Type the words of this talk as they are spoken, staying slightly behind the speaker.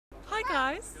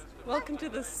guys, welcome to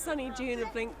the sunny June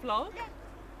Ablinq vlog.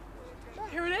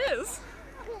 Here it is.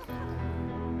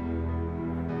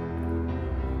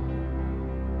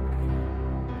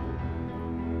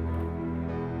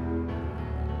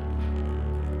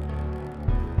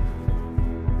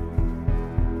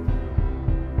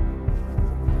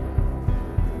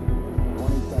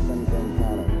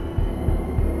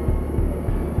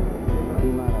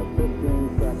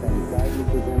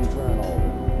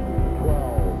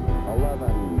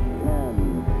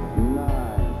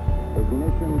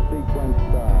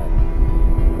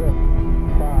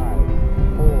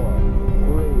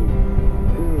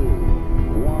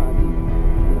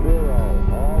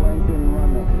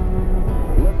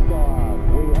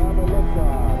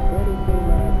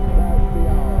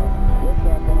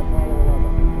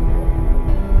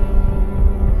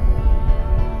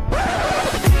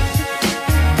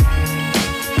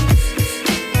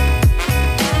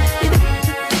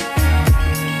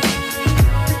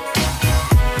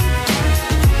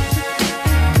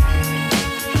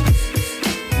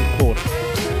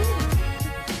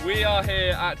 We are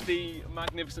here at the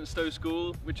magnificent Stowe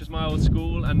School, which is my old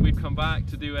school, and we've come back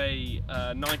to do a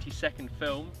 90-second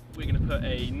film. We're going to put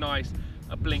a nice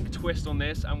Ablinq twist on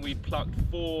this, and we've plucked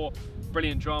 4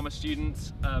 brilliant drama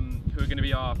students who are going to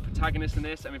be our protagonists in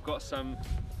this, and we've got some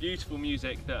beautiful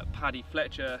music that Paddy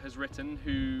Fletcher has written,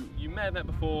 who you may have met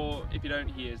before. If you don't,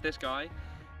 he is this guy.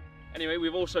 Anyway,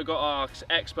 we've also got our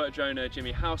expert droner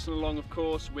Jimmy Howson along, of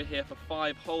course. We're here for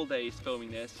 5 whole days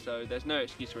filming this, so there's no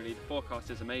excuse really. The forecast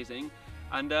is amazing,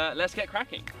 and let's get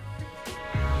cracking. We've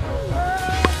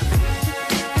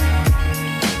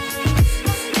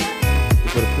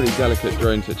got a pretty delicate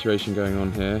drone situation going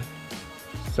on here.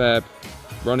 Seb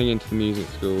running into the music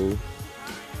school,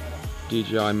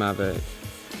 DJI Mavic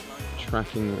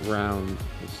tracking around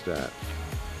the step.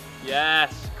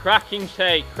 Yes, cracking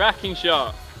take, cracking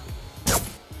shot.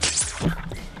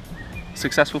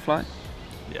 Successful flight?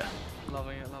 Yeah.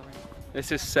 Loving it, loving it.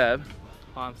 This is Seb.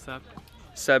 Hi, I'm Seb.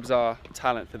 Seb's our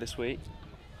talent for this week.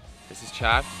 This is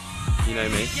Chad, you know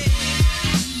me.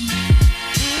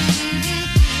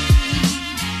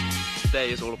 Today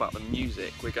is all about the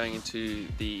music. We're going into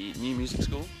the new music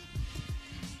school,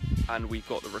 and we've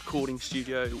got the recording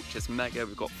studio, which is mega.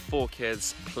 We've got 4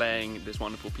 kids playing this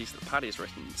wonderful piece that Paddy has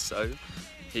written. So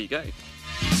here you go.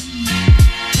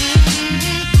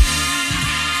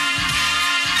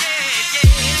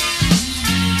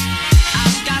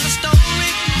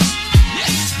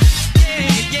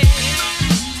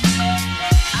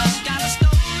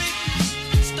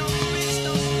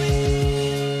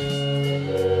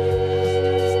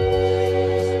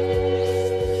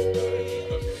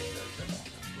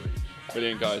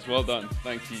 Brilliant, guys, well done,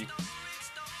 thank you.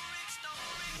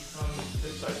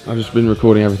 I've just been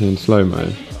recording everything in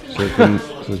slow-mo, so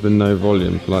there's been no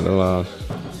volume for like the last...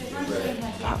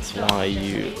 That's why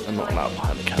you are not allowed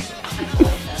behind the camera.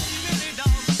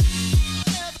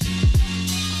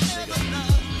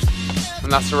 And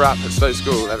that's a wrap at Stowe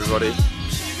School, everybody.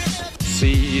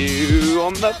 See you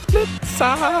on the flip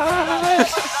side!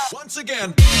 Once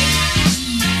again.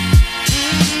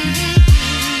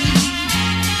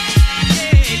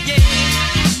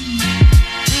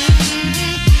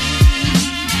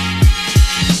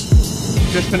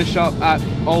 Just finished up at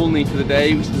Olney for the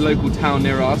day, which is a local town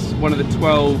near us. One of the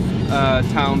 12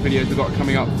 town videos we've got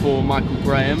coming up for Michael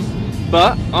Graham.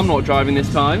 But I'm not driving this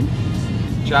time.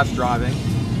 Chad's driving.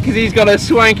 Because he's got a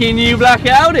swanky new black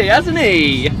Audi, hasn't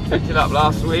he? Picked it up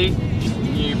last week.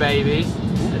 New baby.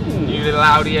 New little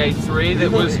Audi A3 that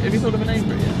was... Have you thought of a name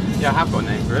for it yet? Yeah, I have got a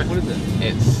name for it. What is it?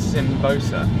 It's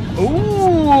Simbosa.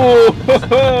 Ooh,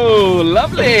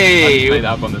 lovely! I just made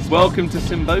that up on the spot. Welcome to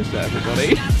Simbosa,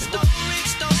 everybody.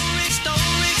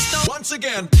 Once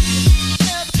again.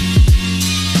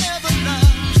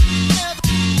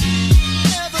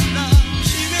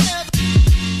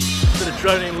 Bit of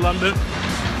droning in London.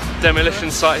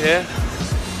 Demolition site here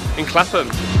in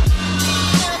Clapham.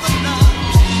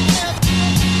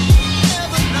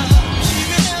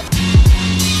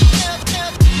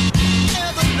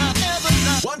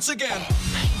 Once again.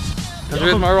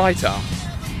 Where's my right arm?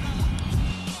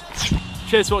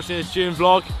 Cheers for watching this June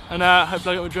vlog, and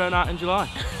hopefully I get my drone out in July.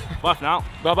 Bye for now.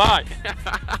 Bye bye.